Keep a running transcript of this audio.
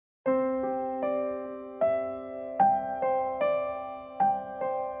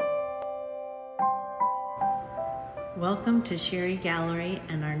Welcome to Sherrie Gallery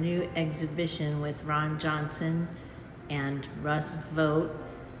and our new exhibition with Ron Johnson and Russ Vogt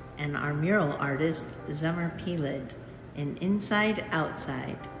and our mural artist Zummer Peled in Inside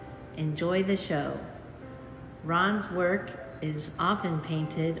Outside. Enjoy the show. Ron's work is often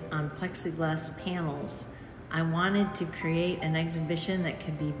painted on plexiglass panels. I wanted to create an exhibition that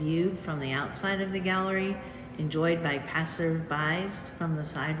could be viewed from the outside of the gallery, enjoyed by passersby from the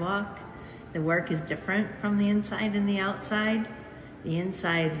sidewalk. The work is different from the inside and the outside. The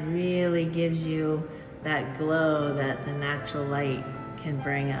inside really gives you that glow that the natural light can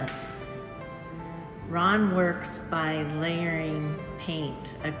bring us. Ron works by layering paint,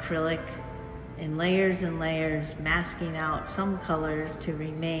 acrylic, in layers and layers, masking out some colors to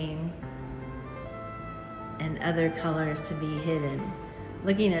remain and other colors to be hidden.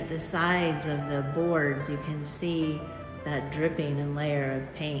 Looking at the sides of the boards, you can see that dripping and layer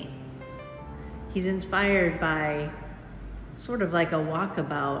of paint. He's inspired by sort of like a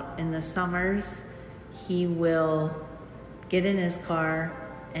walkabout. In the summers, he will get in his car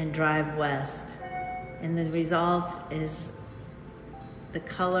and drive west. And the result is the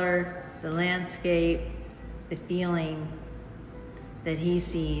color, the landscape, the feeling that he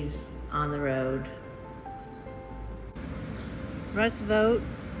sees on the road. Russ Vogt,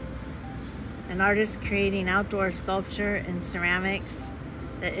 an artist creating outdoor sculpture in ceramics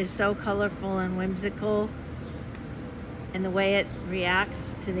that is so colorful and whimsical, and the way it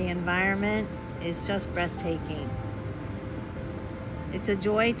reacts to the environment is just breathtaking. It's a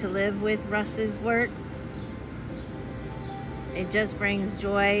joy to live with Russ's work. It just brings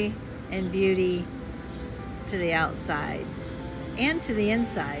joy and beauty to the outside and to the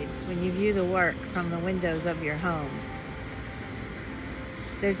inside when you view the work from the windows of your home.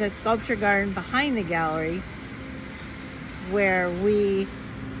 There's a sculpture garden behind the gallery where we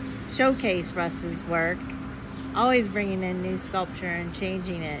showcase Russ's work, always bringing in new sculpture and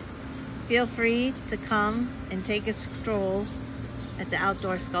changing it. Feel free to come and take a stroll at the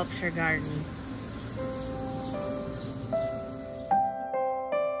outdoor sculpture garden.